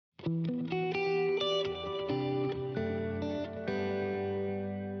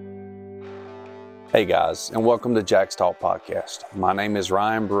Hey guys, and welcome to Jack's Talk Podcast. My name is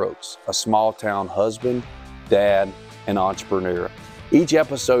Ryan Brooks, a small town husband, dad, and entrepreneur. Each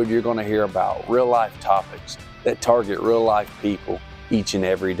episode you're going to hear about real life topics that target real life people each and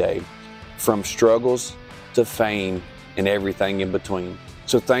every day, from struggles to fame and everything in between.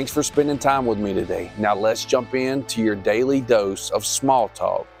 So thanks for spending time with me today. Now let's jump into your daily dose of small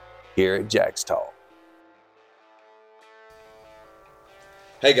talk here at Jack's Talk.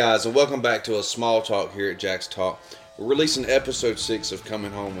 Hey guys, and welcome back to a small talk here at Jack's Talk. We're releasing episode 6 of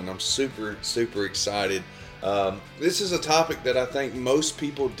Coming Home, and I'm super excited. This is a topic that I think most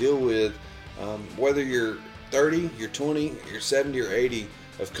people deal with, whether you're 30, you're 20, you're 70 or 80,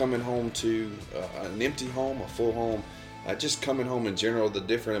 of coming home to an empty home, a full home, just coming home in general, the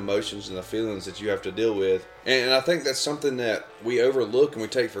different emotions and the feelings that you have to deal with. And I think that's something that we overlook and we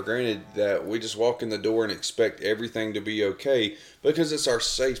take for granted, that we just walk in the door and expect everything to be okay because it's our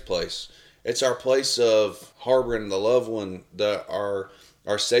safe place. It's our place of harboring the loved one, our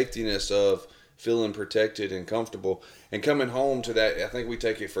safetyness of feeling protected and comfortable. And coming home to that, I think we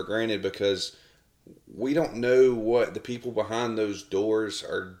take it for granted because we don't know what the people behind those doors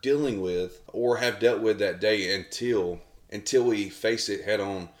are dealing with or have dealt with that day until we face it head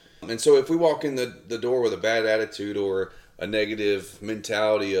on. And so if we walk in the door with a bad attitude or a negative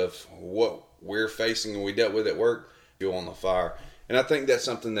mentality of what we're facing and we dealt with at work, you're on the fire. And I think that's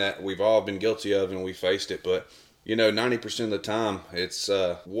something that we've all been guilty of and we faced it. But 90% of the time, it's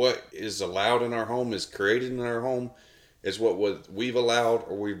what is allowed in our home is created in our home. Is what we've allowed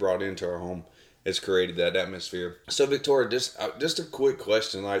or we brought into our home has created that atmosphere. So Victoria, just a quick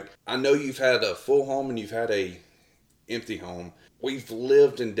question. Like, I know you've had a full home and you've had a empty home. We've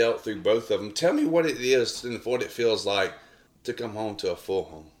lived and dealt through both of them. Tell me what it is and what it feels like to come home to a full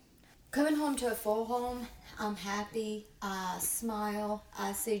home. Coming home to a full home, I'm happy. I smile.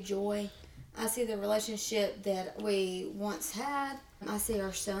 I see joy. I see the relationship that we once had. I see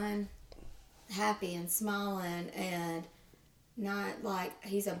our son happy and smiling and not like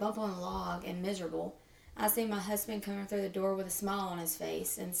he's a bump on a log and miserable. I see my husband coming through the door with a smile on his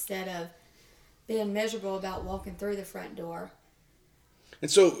face instead of being miserable about walking through the front door. And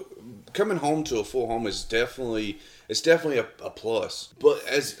so coming home to a full home is definitely a plus. But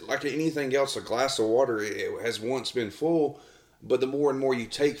as like anything else, a glass of water, it has once been full, but the more and more you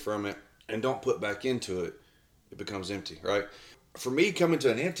take from it and don't put back into it, it becomes empty, right? For me, coming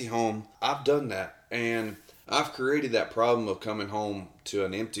to an empty home, I've done that. And I've created that problem of coming home to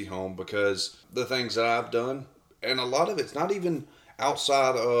an empty home because the things that I've done, and a lot of it's not even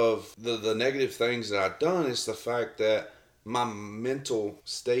outside of the negative things that I've done, it's the fact that my mental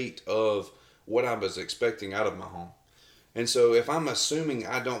state of what I was expecting out of my home. And so if I'm assuming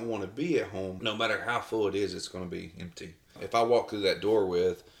I don't want to be at home, no matter how full it is, it's going to be empty. If I walk through that door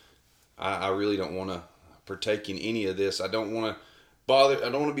with, I really don't want to partake in any of this. I don't want to bother. I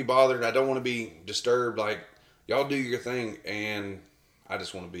don't want to be bothered. I don't want to be disturbed. Like, y'all do your thing, and I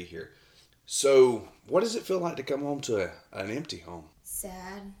just want to be here. So what does it feel like to come home to an empty home?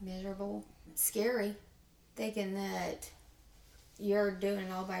 Sad, miserable, scary, thinking that you're doing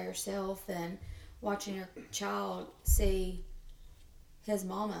it all by yourself and watching your child see his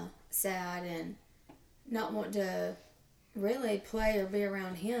mama sad and not want to really play or be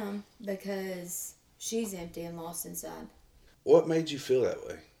around him because she's empty and lost inside. What made you feel that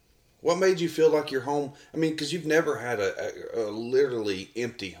way? What made you feel like your home? I mean, because you've never had a literally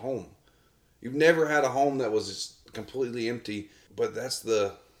empty home. You've never had a home that was completely empty, but that's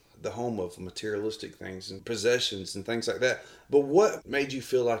the home of materialistic things and possessions and things like that. But what made you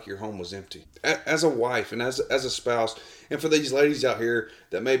feel like your home was empty? As a wife and as a spouse, and for these ladies out here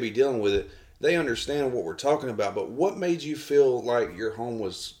that may be dealing with it, they understand what we're talking about, but what made you feel like your home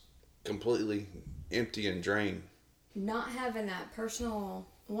was completely empty and drained? Not having that personal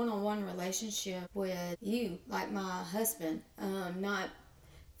one-on-one relationship with you, like my husband, not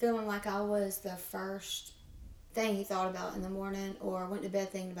feeling like I was the first thing he thought about in the morning or went to bed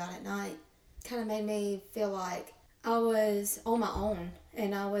thinking about at night, kind of made me feel like I was on my own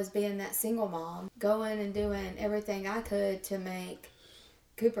and I was being that single mom, going and doing everything I could to make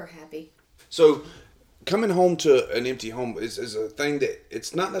Cooper happy. So coming home to an empty home is a thing that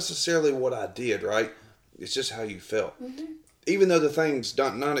it's not necessarily what I did, right? It's just how you felt. Mm-hmm. Even though the thing's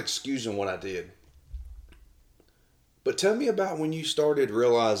not excusing what I did. But tell me about when you started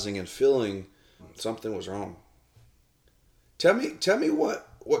realizing and feeling something was wrong. Tell me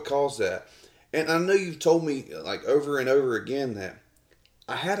what caused that. And I know you've told me like over and over again that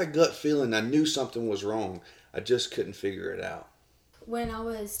I had a gut feeling. I knew something was wrong. I just couldn't figure it out. When I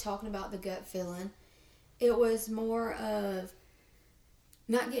was talking about the gut feeling, it was more of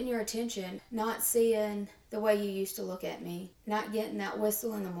not getting your attention, not seeing the way you used to look at me, not getting that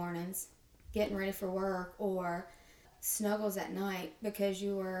whistle in the mornings, getting ready for work, or snuggles at night because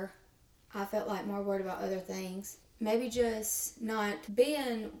I felt like more worried about other things. Maybe just not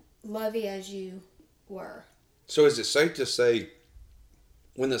being lovey as you were. So is it safe to say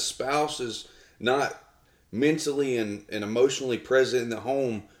when the spouse is not mentally and emotionally present in the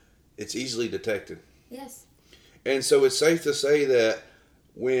home, it's easily detected? Yes. And so it's safe to say that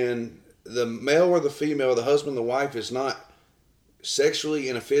when the male or the female, the husband, the wife, is not sexually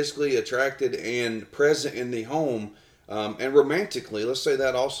and physically attracted and present in the home, and romantically, let's say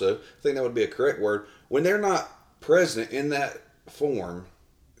that also, I think that would be a correct word, when they're not present in that form,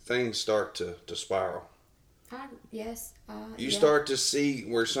 things start to spiral. Yes. You start to see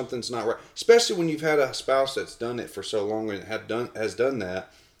where something's not right, especially when you've had a spouse that's done it for so long and has done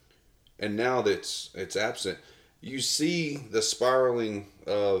that, and now that it's absent. You see the spiraling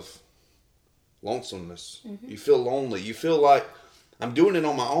of lonesomeness. Mm-hmm. You feel lonely. You feel like I'm doing it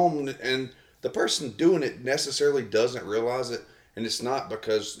on my own, and the person doing it necessarily doesn't realize it, and it's not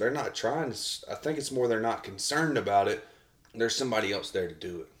because they're not trying. I think it's more they're not concerned about it. There's somebody else there to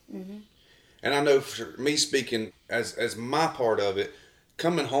do it. Mm-hmm. And I know for me speaking as my part of it,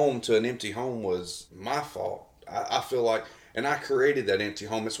 coming home to an empty home was my fault. I feel like, and I created that empty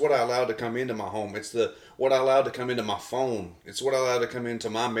home. It's what I allowed to come into my home. It's what I allowed to come into my phone. It's what I allowed to come into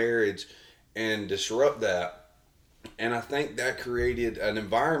my marriage and disrupt that. And I think that created an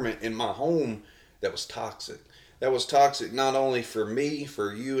environment in my home that was toxic. That was toxic not only for me,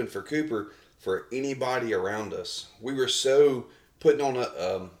 for you, and for Cooper, for anybody around us. We were so putting on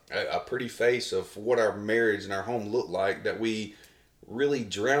a pretty face of what our marriage and our home looked like that we really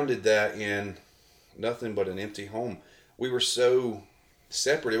drowned that in nothing but an empty home. We were so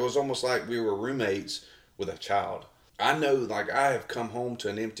separate. It was almost like we were roommates with a child. I know, like, I have come home to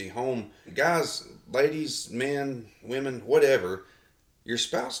an empty home. Guys, ladies, men, women, whatever, your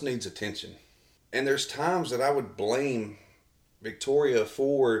spouse needs attention. And there's times that I would blame Victoria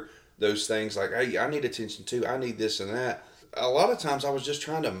for those things, like, hey, I need attention too. I need this and that. A lot of times I was just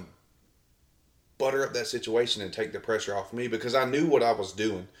trying to butter up that situation and take the pressure off me because I knew what I was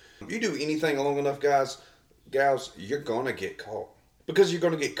doing. You do anything long enough, gals, you're going to get caught. Because you're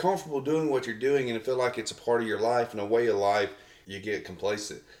going to get comfortable doing what you're doing and feel like it's a part of your life and a way of life. You get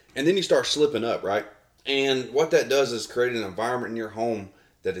complacent. And then you start slipping up, right? And what that does is create an environment in your home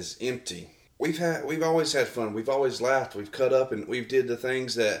that is empty. We've always had fun. We've always laughed. We've cut up and we've did the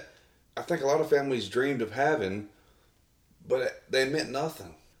things that I think a lot of families dreamed of having, but they meant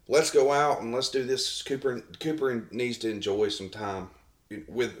nothing. Let's go out and let's do this. Cooper needs to enjoy some time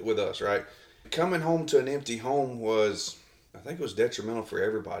with us, right? Coming home to an empty home was, I think it was detrimental for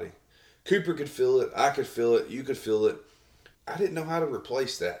everybody. Cooper could feel it. I could feel it. You could feel it. I didn't know how to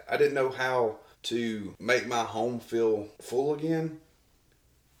replace that. I didn't know how to make my home feel full again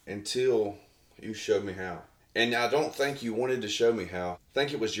until you showed me how. And I don't think you wanted to show me how. I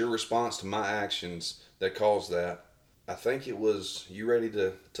think it was your response to my actions that caused that. I think it was you ready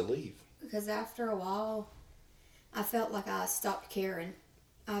to leave. Because after a while, I felt like I stopped caring.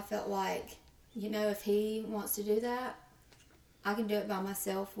 I felt like, if he wants to do that, I can do it by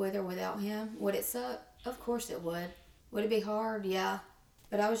myself with or without him. Would it suck? Of course it would. Would it be hard? Yeah.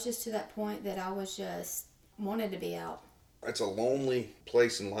 But I was just to that point that I was just wanted to be out. It's a lonely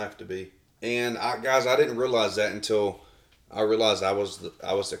place in life to be. And I didn't realize that until I realized I was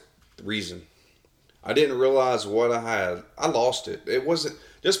the reason. I didn't realize what I had. I lost it. It wasn't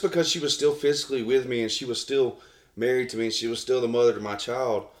just because she was still physically with me and she was still married to me and she was still the mother to my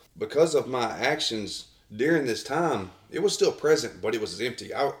child. Because of my actions during this time, it was still present, but it was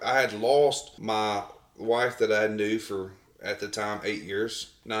empty. I had lost my wife that I knew for, at the time,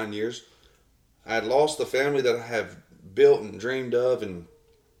 9 years. I had lost the family that I have built and dreamed of and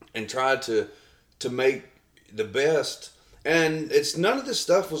tried to make the best. And it's none of this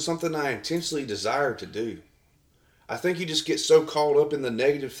stuff was something I intentionally desired to do. I think you just get so caught up in the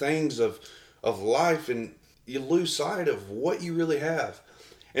negative things of life and you lose sight of what you really have.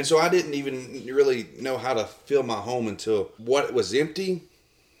 And so I didn't even really know how to fill my home until what was empty,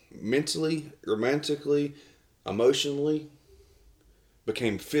 mentally, romantically, emotionally,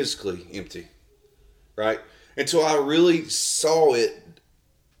 became physically empty, right? Until I really saw it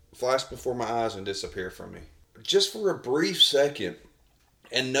flash before my eyes and disappear from me. Just for a brief second,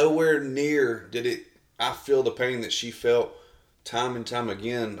 and nowhere near did I feel the pain that she felt time and time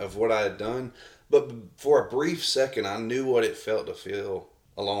again of what I had done. But for a brief second, I knew what it felt to feel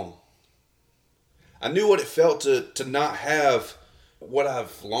alone. I knew what it felt to not have what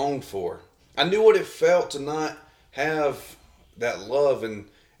I've longed for. I knew what it felt to not have that love and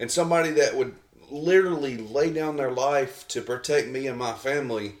somebody that would literally lay down their life to protect me and my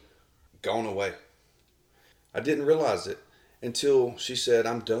family gone away. I didn't realize it until she said,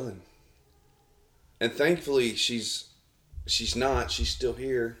 "I'm done." And thankfully, she's not. She's still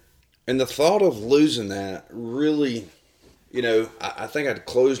here. And the thought of losing that really, I think I'd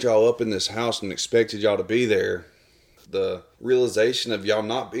closed y'all up in this house and expected y'all to be there. The realization of y'all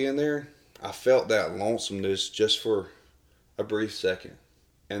not being there, I felt that lonesomeness just for a brief second.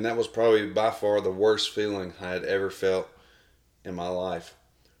 And that was probably by far the worst feeling I had ever felt in my life.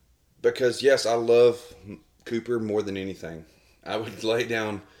 Because yes, I love Cooper more than anything. I would lay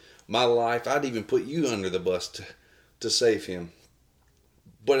down my life. I'd even put you under the bus to save him.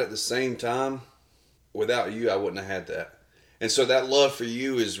 But at the same time, without you, I wouldn't have had that. And so that love for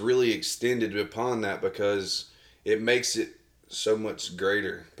you is really extended upon that because it makes it so much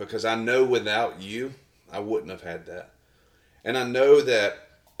greater. Because I know without you, I wouldn't have had that. And I know that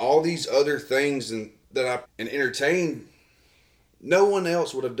all these other things that I entertained, no one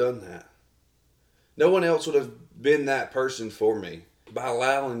else would have done that. No one else would have been that person for me. By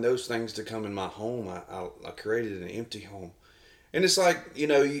allowing those things to come in my home, I created an empty home. And it's like,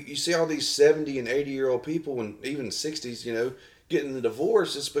 you see all these 70 and 80-year-old people and even 60s, getting the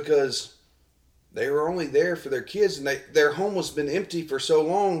divorce. It's because they were only there for their kids and their home has been empty for so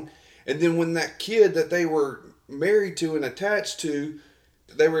long. And then when that kid that they were married to and attached to,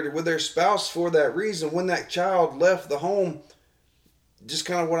 they were with their spouse for that reason, when that child left the home, just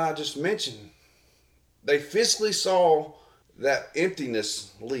kind of what I just mentioned, they physically saw that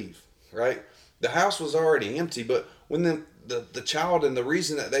emptiness leave, right? The house was already empty, but when the child and the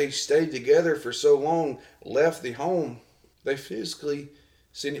reason that they stayed together for so long left the home, they physically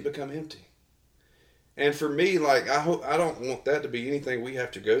seen it become empty. And for me, I don't want that to be anything we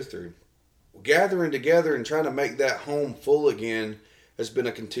have to go through. Gathering together and trying to make that home full again has been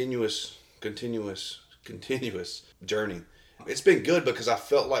a continuous journey. It's been good because I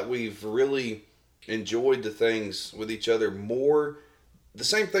felt like we've really enjoyed the things with each other more. The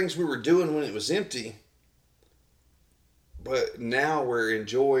same things we were doing when it was empty, but now we're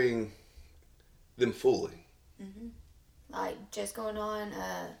enjoying them fully. Mm-hmm. Like just going on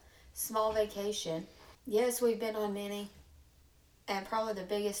a small vacation. Yes, we've been on many, and probably the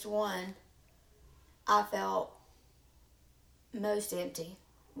biggest one, I felt most empty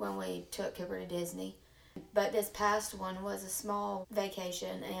when we took Cooper to Disney. But this past one was a small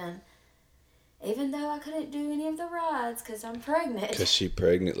vacation, and even though I couldn't do any of the rides because I'm pregnant. Because she's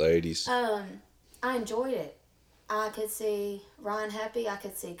pregnant, ladies. I enjoyed it. I could see Ryan happy. I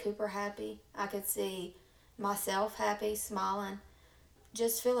could see Cooper happy. I could see myself happy, smiling,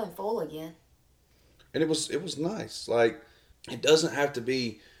 just feeling full again. And it was nice. Like, it doesn't have to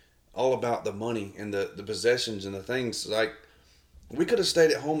be all about the money and the possessions and the things. Like, we could have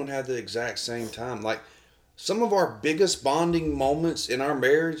stayed at home and had the exact same time. Like, some of our biggest bonding moments in our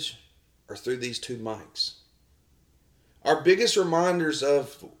marriage are through these two mics. Our biggest reminders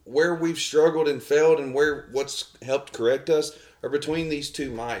of where we've struggled and failed and what's helped correct us are between these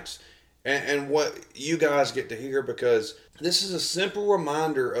two mics. And what you guys get to hear, because this is a simple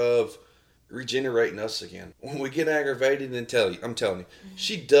reminder of regenerating us again. When we get aggravated, I'm telling you,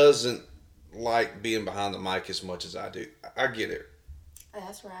 she doesn't like being behind the mic as much as I do. I get it.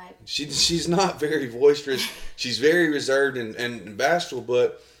 That's right. She's not very boisterous. She's very reserved and bashful,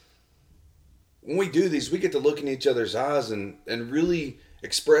 but when we do these, we get to look in each other's eyes and really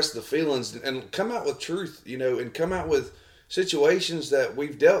express the feelings and come out with truth, and come out with situations that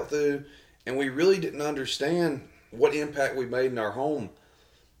we've dealt through and we really didn't understand what impact we made in our home.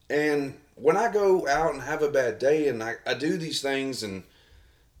 And when I go out and have a bad day and I do these things and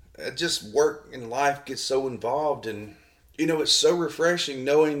just work and life gets so involved, and it's so refreshing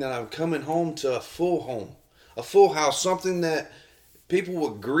knowing that I'm coming home to a full house, something that people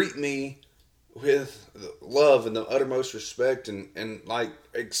would greet me with love and the uttermost respect and like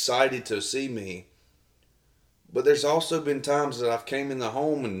excited to see me. But there's also been times that I've came in the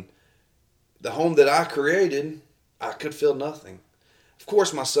home and the home that I created, I could feel nothing. Of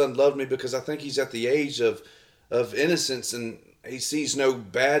course, my son loved me because I think he's at the age of innocence and he sees no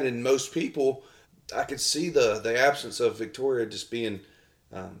bad in most people. I could see the absence of Victoria just being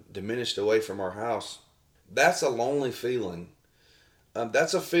diminished away from our house. That's a lonely feeling.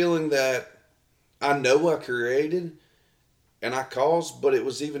 That's a feeling that I know I created and I caused, but it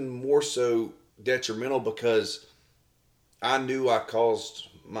was even more so detrimental because I knew I caused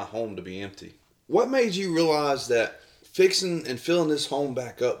my home to be empty. What made you realize that fixing and filling this home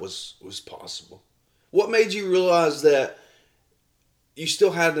back up was possible? What made you realize that you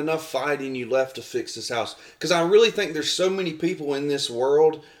still had enough fight in you left to fix this house. Because I really think there's so many people in this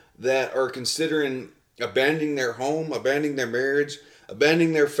world that are considering abandoning their home, abandoning their marriage,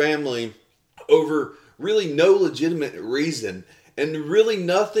 abandoning their family over really no legitimate reason. And really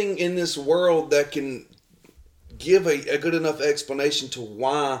nothing in this world that can give a good enough explanation to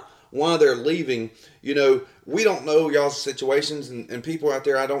why they're leaving. You know, we don't know y'all's situations, and people out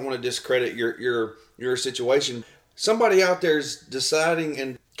there, I don't want to discredit your situation. Somebody out there is deciding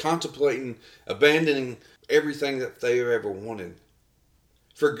and contemplating abandoning everything that they've ever wanted.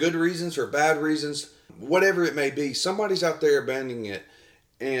 For good reasons, for bad reasons, whatever it may be, somebody's out there abandoning it.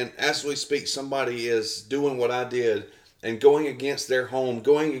 And as we speak, somebody is doing what I did and going against their home,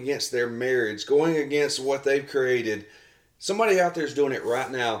 going against their marriage, going against what they've created. Somebody out there is doing it right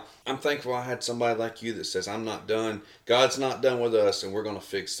now. I'm thankful I had somebody like you that says, I'm not done. God's not done with us, and we're going to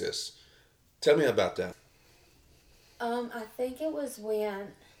fix this. Tell me about that. I think it was when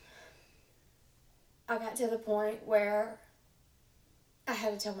I got to the point where I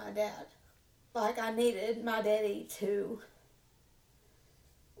had to tell my dad. Like, I needed my daddy to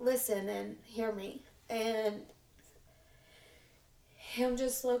listen and hear me. And him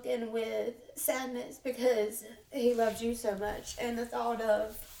just looking with sadness because he loves you so much. And the thought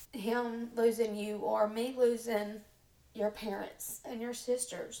of him losing you or me losing your parents and your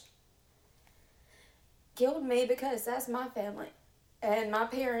sisters killed me, because that's my family. And my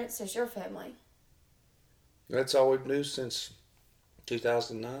parents is your family. That's all we've knew since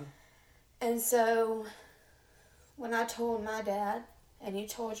 2009. And so when I told my dad and you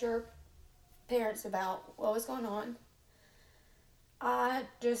told your parents about what was going on, I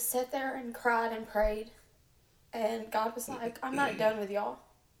just sat there and cried and prayed. And God was like, I'm not done with y'all.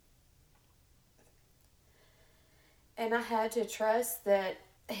 And I had to trust that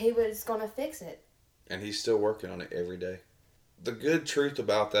he was going to fix it. And he's still working on it every day. The good truth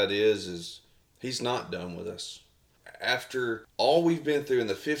about that is he's not done with us. After all we've been through in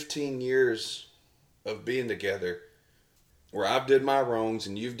the 15 years of being together, where I've did my wrongs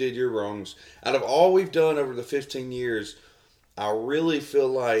and you've did your wrongs, out of all we've done over the 15 years, I really feel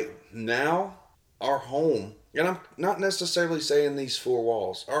like now our home, and I'm not necessarily saying these four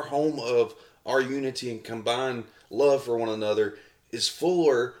walls, our home of our unity and combined love for one another is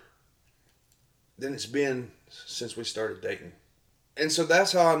fuller than it's been since we started dating. And so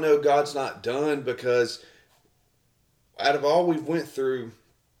that's how I know God's not done, because out of all we've went through,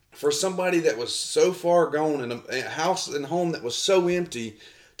 for somebody that was so far gone in a house and home that was so empty,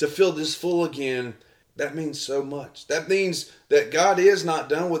 to feel this full again, that means so much. That means that God is not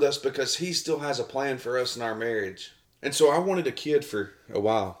done with us, because he still has a plan for us in our marriage. And so I wanted a kid for a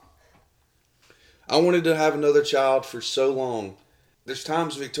while. I wanted to have another child for so long. There's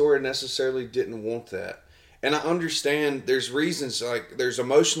times Victoria necessarily didn't want that. And I understand there's reasons, like there's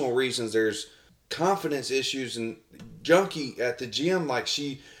emotional reasons, there's confidence issues, and junkie at the gym, like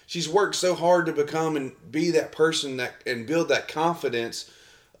she's worked so hard to become and be that person that and build that confidence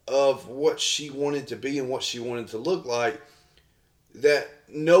of what she wanted to be and what she wanted to look like, that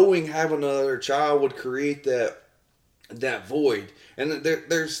knowing having another child would create that void. And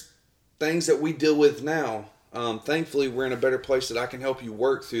there's things that we deal with now. Thankfully, we're in a better place that I can help you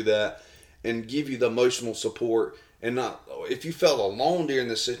work through that and give you the emotional support. And not, if you felt alone during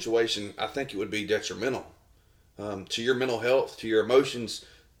this situation, I think it would be detrimental to your mental health, to your emotions,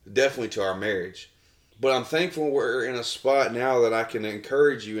 definitely to our marriage. But I'm thankful we're in a spot now that I can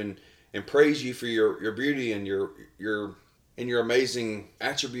encourage you and praise you for your beauty and your amazing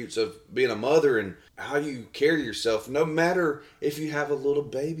attributes of being a mother and how you carry yourself. No matter if you have a little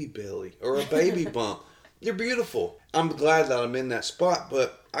baby belly or a baby bump, you're beautiful. I'm glad that I'm in that spot,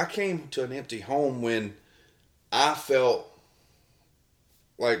 but I came to an empty home when I felt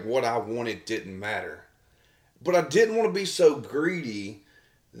like what I wanted didn't matter. But I didn't want to be so greedy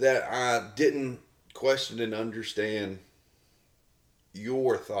that I didn't question and understand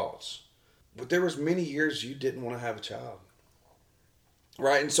your thoughts. But there was many years you didn't want to have a child.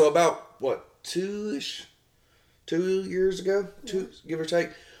 Right? And so about, 2 years ago, give or take,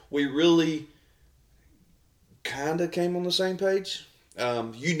 we really kind of came on the same page.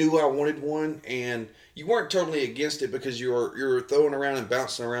 You knew I wanted one, and you weren't totally against it because you were throwing around and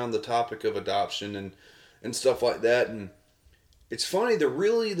bouncing around the topic of adoption and stuff like that. And it's funny,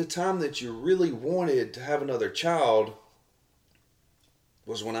 the time that you really wanted to have another child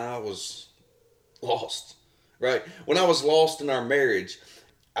was when I was lost, right? When I was lost in our marriage.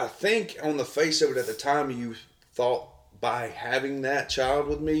 I think on the face of it at the time, you thought by having that child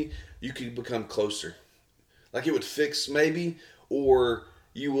with me, you could become closer. Like it would fix maybe, or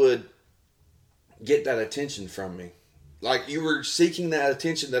you would get that attention from me. Like you were seeking that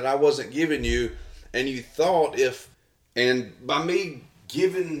attention that I wasn't giving you, and you thought and by me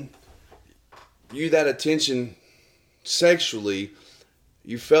giving you that attention sexually,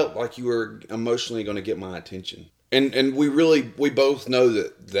 you felt like you were emotionally going to get my attention. And we both know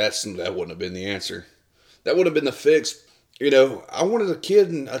that wouldn't have been the answer. That would have been the fix. I wanted a kid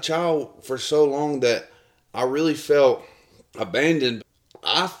and a child for so long that I really felt abandoned.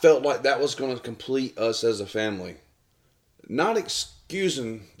 I felt like that was going to complete us as a family. Not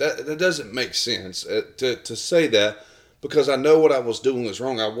excusing, that doesn't make sense to say that, because I know what I was doing was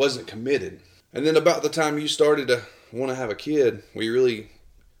wrong. I wasn't committed. And then about the time you started to want to have a kid, we really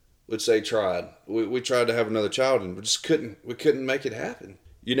would say tried. We tried to have another child, and we couldn't make it happen.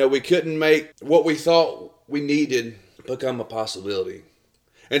 We couldn't make what we thought we needed become a possibility.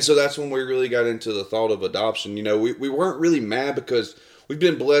 And so that's when we really got into the thought of adoption. We weren't really mad because we've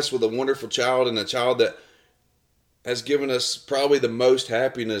been blessed with a wonderful child, and a child that has given us probably the most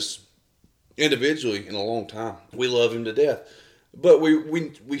happiness individually in a long time. We love him to death. But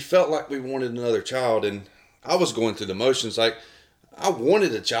we felt like we wanted another child, and I was going through the motions. Like, I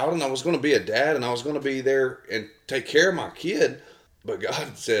wanted a child, and I was going to be a dad, and I was going to be there and take care of my kid. But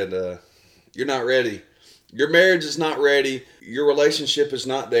God said, you're not ready. Your marriage is not ready. Your relationship is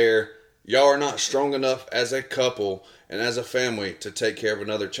not there. Y'all are not strong enough as a couple and as a family to take care of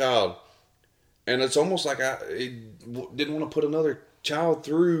another child. And it's almost like I didn't want to put another child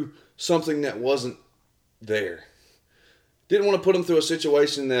through something that wasn't there. Didn't want to put them through a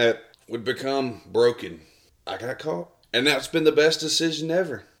situation that would become broken. I got caught. And that's been the best decision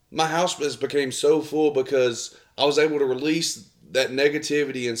ever. My house has became so full because I was able to release that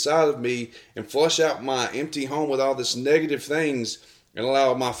negativity inside of me and flush out my empty home with all this negative things and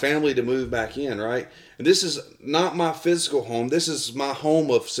allow my family to move back in, right? And this is not my physical home. This is my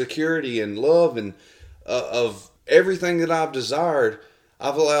home of security and love and of everything that I've desired.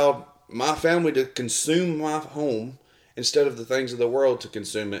 I've allowed my family to consume my home instead of the things of the world to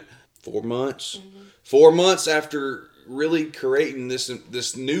consume it. 4 months. Mm-hmm. 4 months after really creating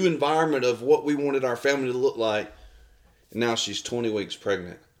this new environment of what we wanted our family to look like. And now she's 20 weeks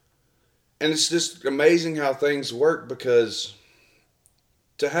pregnant. And it's just amazing how things work, because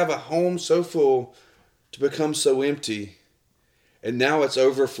to have a home so full to become so empty, and now it's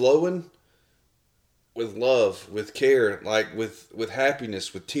overflowing with love, with care, like with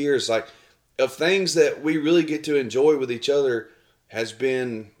happiness, with tears, like of things that we really get to enjoy with each other, has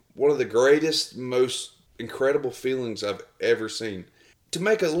been one of the greatest, most incredible feelings I've ever seen. To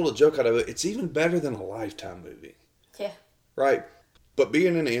make a little joke out of it, it's even better than a Lifetime movie. Yeah. Right? But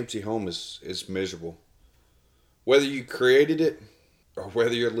being in an empty home is miserable. Whether you created it or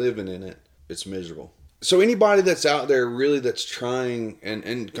whether you're living in it, it's miserable. So anybody that's out there really that's trying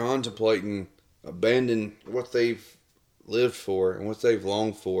and contemplating abandoning what they've lived for and what they've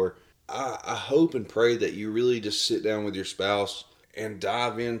longed for, I hope and pray that you really just sit down with your spouse and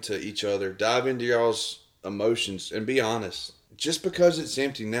dive into each other, dive into y'all's emotions, and be honest. Just because it's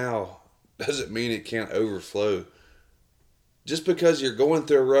empty now doesn't mean it can't overflow. Just because you're going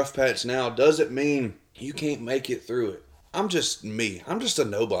through a rough patch now doesn't mean you can't make it through it. I'm just me. I'm just a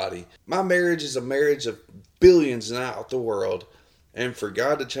nobody. My marriage is a marriage of billions out the world. And for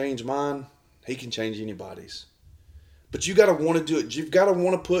God to change mine, He can change anybody's. But you got to want to do it. You've got to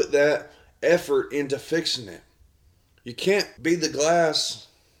want to put that effort into fixing it. You can't be the glass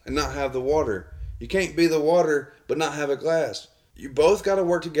and not have the water. You can't be the water but not have a glass. You both got to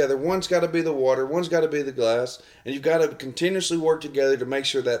work together. One's got to be the water. One's got to be the glass. And you've got to continuously work together to make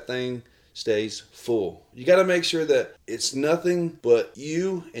sure that thing stays full. You got to make sure that it's nothing but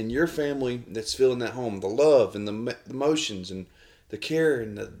you and your family that's filling that home. The love and the emotions and the care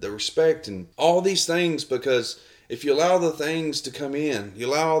and the respect and all these things. Because if you allow the things to come in, you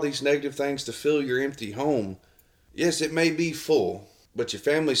allow all these negative things to fill your empty home, yes, it may be full, but your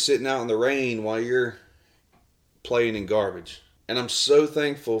family's sitting out in the rain while you're playing in garbage. And I'm so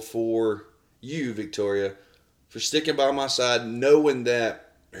thankful for you, Victoria, for sticking by my side, knowing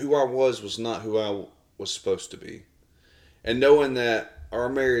that who I was not who I was supposed to be. And knowing that our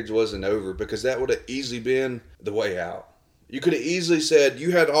marriage wasn't over, because that would have easily been the way out. You could have easily said,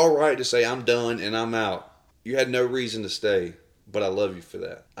 you had all right to say, I'm done and I'm out. You had no reason to stay, but I love you for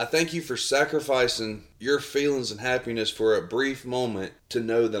that. I thank you for sacrificing your feelings and happiness for a brief moment to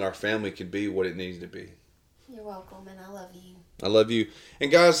know that our family could be what it needs to be. You're welcome, and I love you. I love you.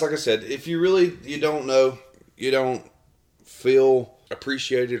 And guys, like I said, if you don't know, you don't feel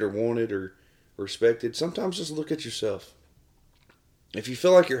appreciated or wanted or respected, sometimes just look at yourself. If you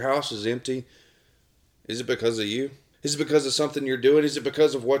feel like your house is empty, is it because of you? Is it because of something you're doing? Is it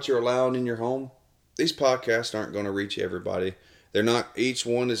because of what you're allowing in your home? these podcasts aren't going to reach everybody. Each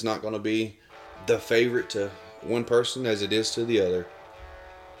one is not going to be the favorite to one person as it is to the other.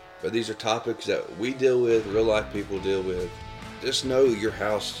 But these are topics that we deal with, real life people deal with. Just know your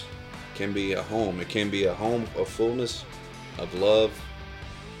house can be a home. It can be a home of fullness, of love,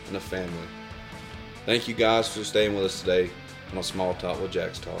 and a family. Thank you guys for staying with us today on a Small Talk with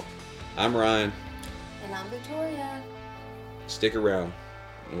Jack's Talk. I'm Ryan. And I'm Victoria. Stick around,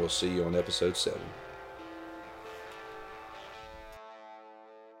 and we'll see you on episode 7.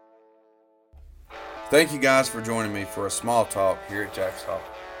 Thank you guys for joining me for a Small Talk here at Jack's Talk.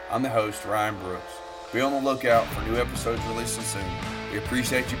 I'm the host, Ryan Brooks. Be on the lookout for new episodes releasing soon. We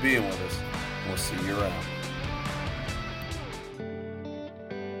appreciate you being with us, and we'll see you around.